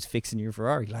whatever who was fixing your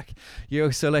Ferrari, like,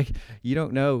 so, like, you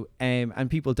don't know, and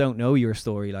people don't know your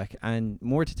story, like, and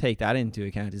more to take that into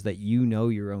account is that you know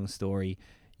your own story,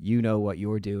 you know what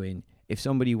you're doing. If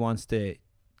somebody wants to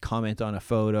comment on a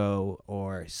photo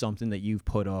or something that you've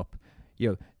put up,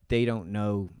 they don't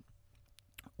know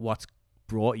what's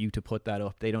brought you to put that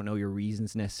up. They don't know your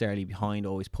reasons necessarily behind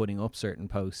always putting up certain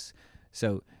posts.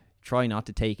 So try not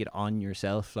to take it on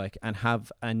yourself, like, and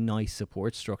have a nice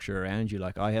support structure around you.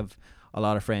 Like, I have a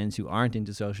lot of friends who aren't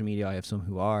into social media. I have some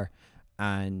who are,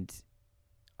 and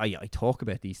I talk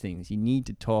about these things. You need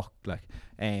to talk. Like,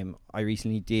 I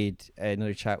recently did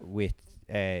another chat with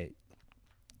a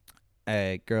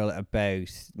girl about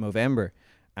Movember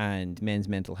and men's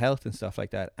mental health and stuff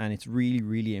like that, and it's really,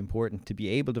 really important to be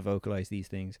able to vocalize these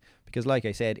things, because, like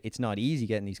I said, it's not easy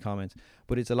getting these comments,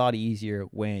 but it's a lot easier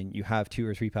when you have 2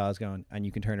 or 3 pals going and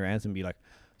you can turn around and be like,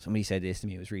 somebody said this to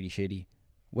me, it was really shitty.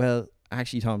 Well,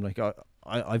 actually, Tom, like,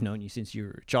 I've known you since you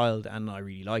were a child and I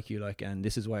really like you, like, and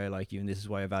this is why I like you and this is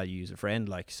why I value you as a friend,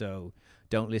 like, so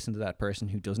don't listen to that person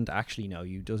who doesn't actually know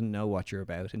you, doesn't know what you're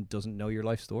about, and doesn't know your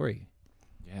life story.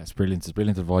 Yeah, it's brilliant. It's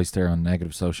brilliant advice there on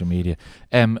negative social media.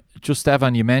 Just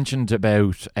Stefan, you mentioned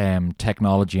about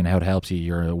technology and how it helps you.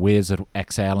 You're a whiz at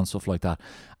Excel and stuff like that.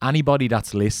 Anybody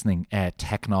that's listening,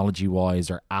 technology wise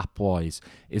or app wise,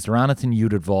 is there anything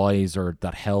you'd advise or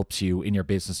that helps you in your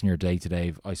business and your day to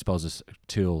day? I suppose as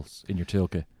tools in your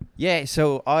toolkit. Yeah,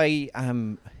 so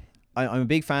I'm a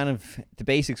big fan of the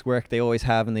basics work. They always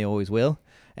have and they always will.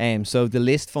 So the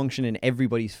list function in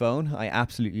everybody's phone, I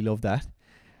absolutely love that.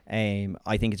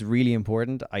 I think it's really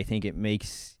important. I think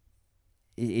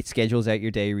it schedules out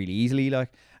your day really easily,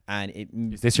 like,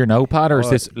 and is this your notepad or is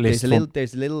this list?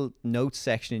 There's a little notes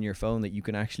section in your phone that you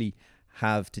can actually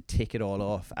have to tick it all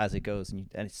off as it goes, and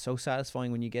it's so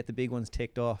satisfying when you get the big ones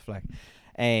ticked off. Like,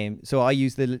 so I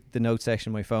use the notes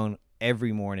section of my phone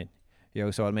every morning.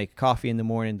 So I'll make coffee in the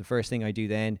morning. The first thing I do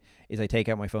then is I take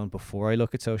out my phone before I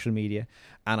look at social media,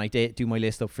 and I do my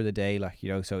list up for the day. Like,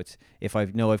 so it's, if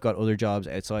I've got other jobs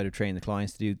outside of training the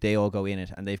clients to do, they all go in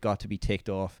it, and they've got to be ticked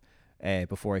off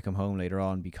before I come home later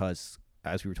on, because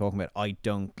as we were talking about, I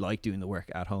don't like doing the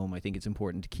work at home. I think it's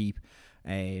important to keep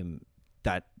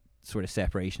that sort of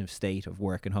separation of state of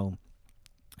work and home.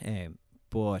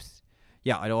 But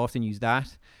yeah, I'd often use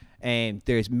that.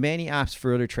 There's many apps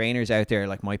for other trainers out there,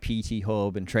 like my PT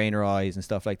Hub and Trainer Eyes and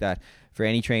stuff like that. For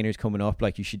any trainers coming up,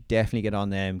 like, you should definitely get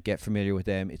on them, get familiar with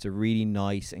them. It's a really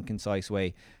nice and concise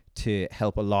way to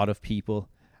help a lot of people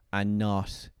and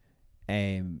not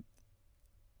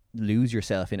lose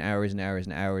yourself in hours and hours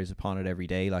and hours upon it every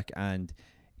day. Like, and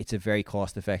it's a very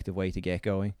cost-effective way to get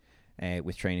going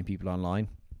with training people online.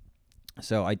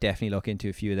 So I definitely look into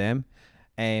a few of them,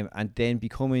 and then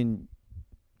becoming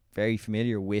very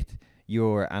familiar with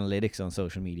your analytics on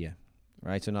social media,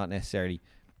 right? So not necessarily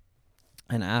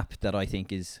an app that I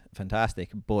think is fantastic,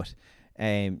 but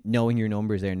knowing your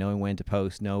numbers there, knowing when to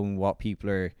post, knowing what people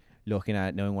are looking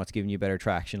at, knowing what's giving you better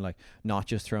traction, like, not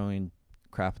just throwing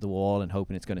crap at the wall and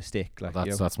hoping it's going to stick. Like,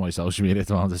 that's my social media at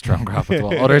the moment, just throwing crap at the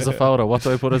wall. Oh, there's a photo. What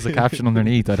do I put as a caption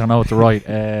underneath? I don't know what to write.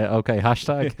 Okay,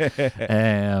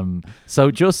 hashtag.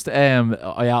 So just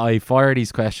I fire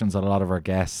these questions at a lot of our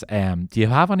guests. Do you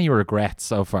have any regrets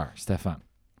so far, Stefan?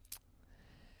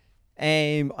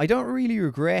 I don't really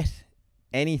regret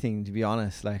anything, to be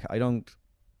honest. Like, I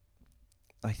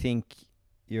think,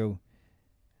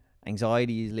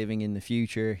 anxiety is living in the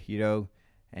future,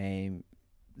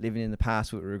 living in the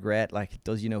past with regret, like, it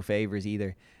does you no favors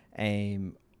either.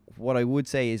 What I would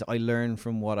say is I learn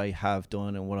from what I have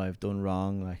done and what I've done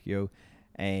wrong. Like,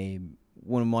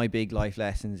 one of my big life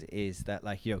lessons is that,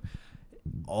 like,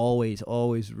 always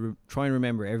try and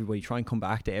remember everybody, try and come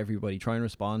back to everybody, try and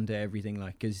respond to everything.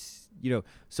 Like, because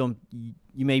somebody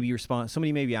may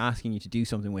be asking you to do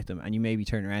something with them, and you may be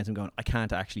turning around and going, I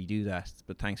can't actually do that,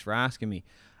 but thanks for asking me.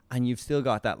 And you've still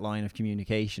got that line of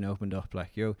communication opened up.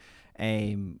 Like,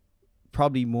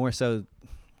 probably more so,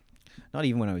 not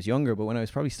even when I was younger, but when I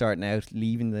was probably starting out,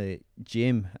 leaving the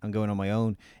gym and going on my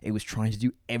own, it was trying to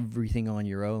do everything on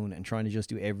your own and trying to just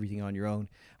do everything on your own.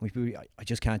 And I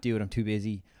just can't do it, I'm too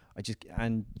busy.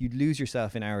 And you'd lose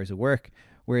yourself in hours of work.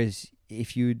 Whereas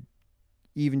if you'd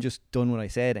even just done what I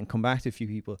said and come back to a few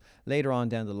people later on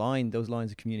down the line, those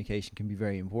lines of communication can be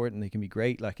very important. They can be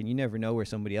great, like, and you never know where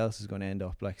somebody else is going to end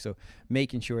up. Like, so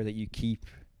making sure that you keep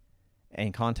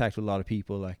in contact with a lot of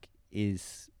people, like,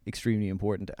 is extremely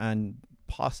important, and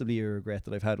possibly a regret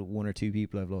that I've had with one or two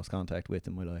people I've lost contact with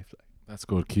in my life. Like, that's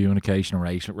good. Communication and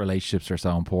relationships are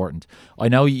so important. I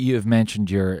know you have mentioned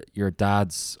your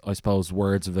dad's, I suppose,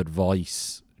 words of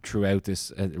advice throughout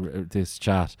this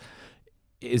chat.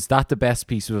 Is that the best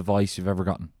piece of advice you've ever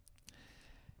gotten?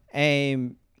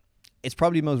 It's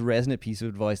probably the most resonant piece of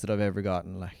advice that I've ever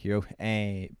gotten. Like,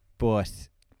 but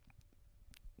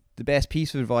the best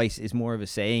piece of advice is more of a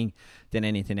saying than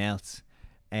anything else.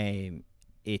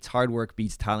 It's hard work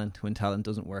beats talent when talent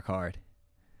doesn't work hard.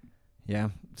 Yeah.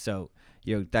 So,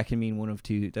 that can mean one or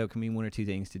two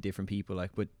things to different people.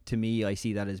 Like, but to me, I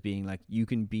see that as being like, you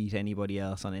can beat anybody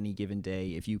else on any given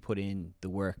day if you put in the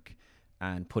work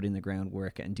and put in the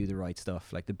groundwork and do the right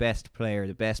stuff. Like, the best player,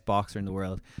 the best boxer in the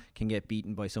world can get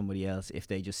beaten by somebody else if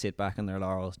they just sit back on their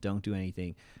laurels, don't do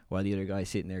anything, while the other guy's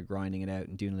sitting there grinding it out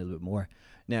and doing a little bit more.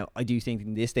 Now, I do think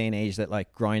in this day and age that,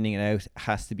 like, grinding it out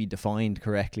has to be defined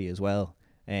correctly as well.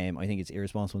 I think it's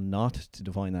irresponsible not to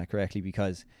define that correctly,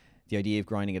 because the idea of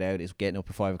grinding it out is getting up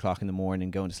at 5 o'clock in the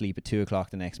morning, going to sleep at 2 o'clock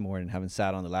the next morning, having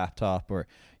sat on the laptop or,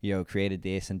 created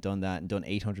this and done that and done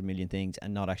 800 million things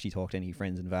and not actually talk to any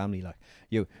friends and family. Like,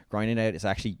 grinding it out is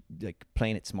actually, like,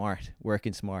 playing it smart,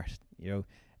 working smart,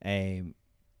 getting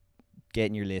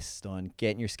your lists done,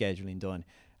 getting your scheduling done,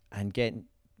 and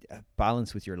a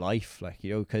balance with your life, like,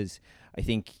 you know, because I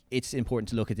think it's important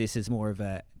to look at this as more of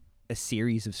a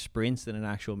series of sprints than an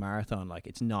actual marathon. Like,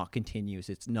 it's not continuous.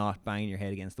 It's not banging your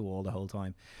head against the wall the whole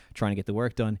time trying to get the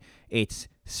work done. It's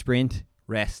sprint,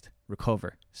 rest,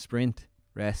 recover, sprint,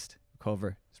 rest,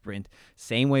 recover, sprint.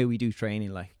 Same way we do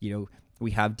training. Like, you know,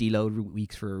 we have deload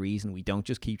weeks for a reason. We don't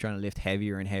just keep trying to lift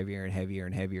heavier and heavier and heavier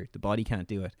and heavier. The body can't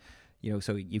do it. You know,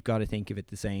 so you've got to think of it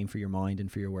the same for your mind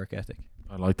and for your work ethic.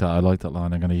 I like that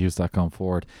line. I'm going to use that going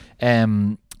forward.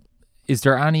 Is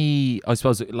there any, I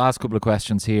suppose, last couple of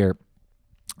questions here.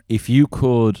 If you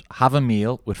could have a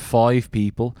meal with 5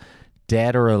 people,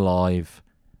 dead or alive,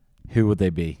 who would they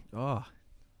be? Oh,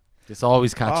 this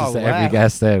always catches wow. every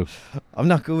guest out. I'm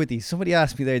not good with these. Somebody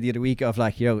asked me there the other week of,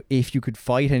 like, you know, if you could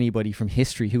fight anybody from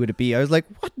history, who would it be? I was like,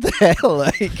 what the hell?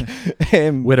 Like,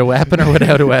 with a weapon or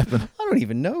without a weapon? I don't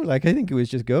even know. Like, I think it was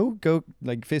just go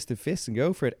like fist to fist and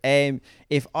go for it.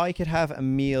 If I could have a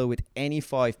meal with any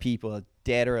 5 people,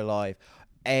 dead or alive,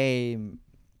 I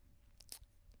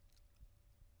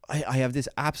have this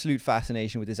absolute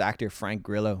fascination with this actor, Frank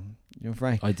Grillo. You know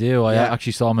Frank? I do. I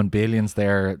actually saw him in Billions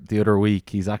there the other week.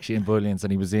 He's actually in Billions,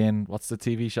 and he was in, what's the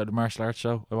TV show, the martial arts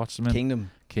show? I watched him in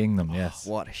Kingdom, yes.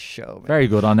 What a show, man. Very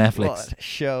good on Netflix. What a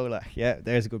show. Like, yeah,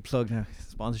 there's a good plug now.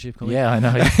 Sponsorship coming. Yeah, I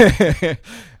know.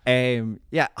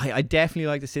 I definitely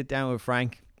like to sit down with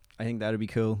Frank. I think that would be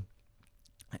cool.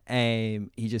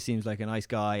 He just seems like a nice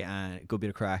guy and a good bit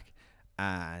of crack,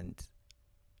 and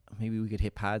maybe we could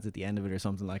hit pads at the end of it or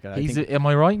something like that. Am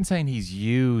I right in saying he's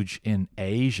huge in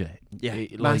Asia? Yeah,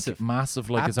 like massive,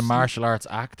 like as a martial arts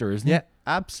actor, isn't he? Yeah,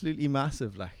 absolutely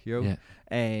massive. Like, you know,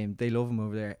 they love him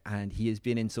over there, and he has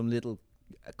been in some little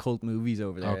cult movies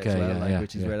over there as well,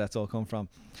 which is where that's all come from.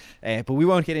 But we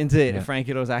won't get into Frank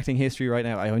Grillo's acting history right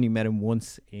now. I only met him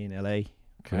once in LA.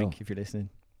 Cool. Frank, if you're listening,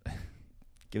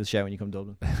 give us a shout when you come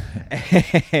to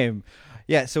Dublin.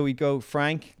 So we go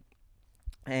Frank.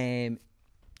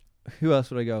 Who else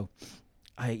would I go?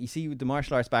 You see, with the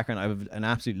martial arts background, I have an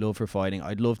absolute love for fighting.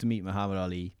 I'd love to meet Muhammad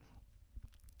Ali.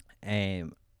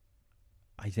 I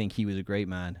think he was a great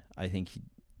man. I think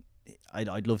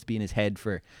I'd love to be in his head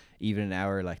for even an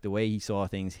hour. Like, the way he saw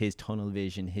things, his tunnel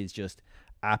vision, his just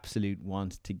absolute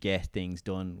want to get things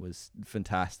done was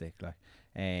fantastic. Like,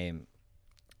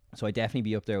 so I'd definitely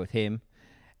be up there with him.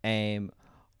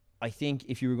 I think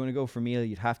if you were going to go for a meal,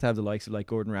 you'd have to have the likes of like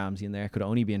Gordon Ramsay in there. Could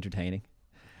only be entertaining.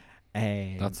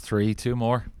 That's 3, 2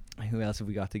 more. Who else have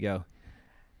we got to go?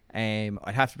 I'd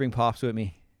have to bring Pops with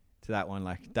me to that one.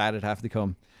 Like, Dad would have to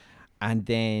come. And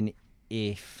then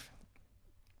if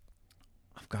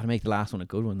I've got to make the last one a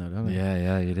good one though, don't I?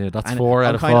 Yeah, you did. That's 4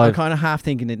 out of 5. I'm kind of half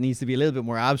thinking it needs to be a little bit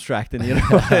more abstract than the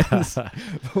other ones.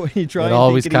 But when you try, it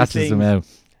always catches them out.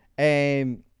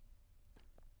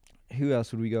 Who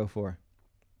else would we go for?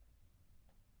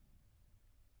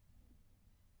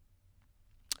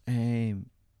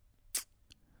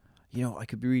 You know, I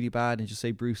could be really bad and just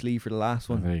say Bruce Lee for the last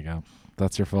one. There you go.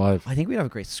 That's your 5. I think we'd have a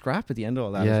great scrap at the end of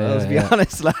all that. Yeah, to be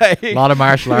honest, like a lot of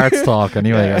martial arts talk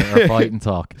anyway, or fighting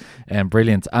talk.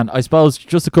 Brilliant. And I suppose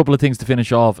just a couple of things to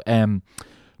finish off.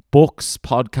 Books,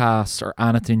 podcasts, or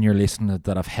anything you're listening to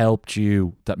that have helped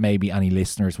you that maybe any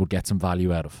listeners would get some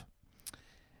value out of.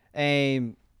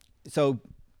 So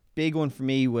big one for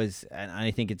me was, and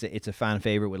I think it's a fan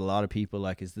favorite with a lot of people,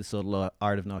 like, is The Subtle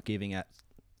Art of Not Giving a.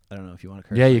 I don't know if you want to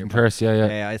curse. Yeah, you can curse.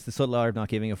 Yeah. It's The Subtle Art of Not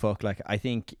Giving a Fuck. Like, I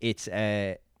think it's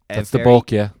that's the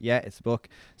book. Yeah, it's the book.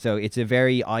 So it's a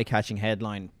very eye-catching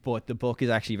headline, but the book is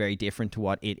actually very different to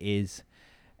what it is.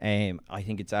 I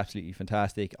think it's absolutely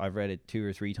fantastic. I've read it 2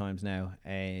 or 3 times now,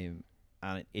 and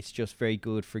it's just very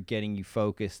good for getting you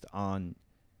focused on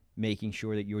making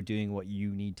sure that you're doing what you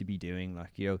need to be doing.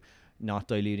 Like, you know, not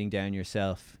diluting down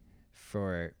yourself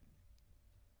for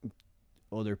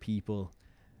other people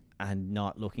and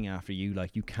not looking after you.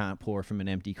 Like, you can't pour from an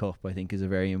empty cup, I think, is a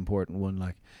very important one.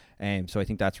 Like, so I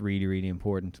think that's really, really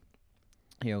important.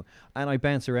 You know, and I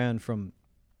bounce around from.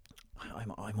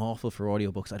 I'm awful for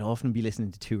audiobooks. I'd often be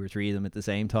listening to 2 or 3 of them at the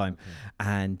same time,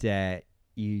 and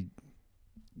you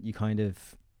kind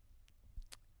of,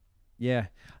 I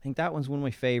think that one's one of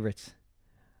my favorites.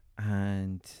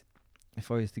 And if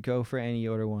I was to go for any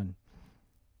other one,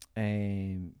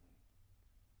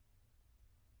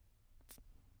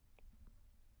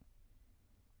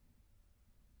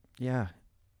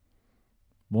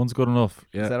 one's good enough.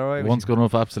 Yeah, is that all right? One's good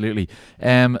enough, absolutely.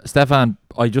 Stefan,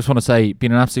 I just want to say,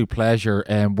 been an absolute pleasure.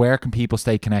 Where can people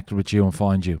stay connected with you and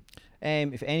find you?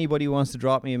 If anybody wants to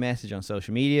drop me a message on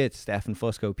social media, it's Stefan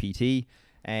Fusco PT.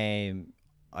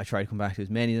 I try to come back to as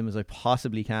many of them as I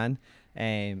possibly can.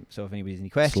 So if anybody's any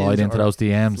questions, slide into those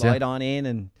DMs. Slide on in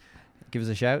and give us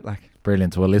a shout. Like,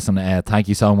 Brilliant. Well, listen, thank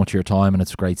you so much for your time, and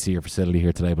it's great to see your facility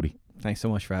here today, buddy. thanks so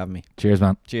much for having me. Cheers,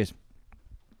 man. Cheers.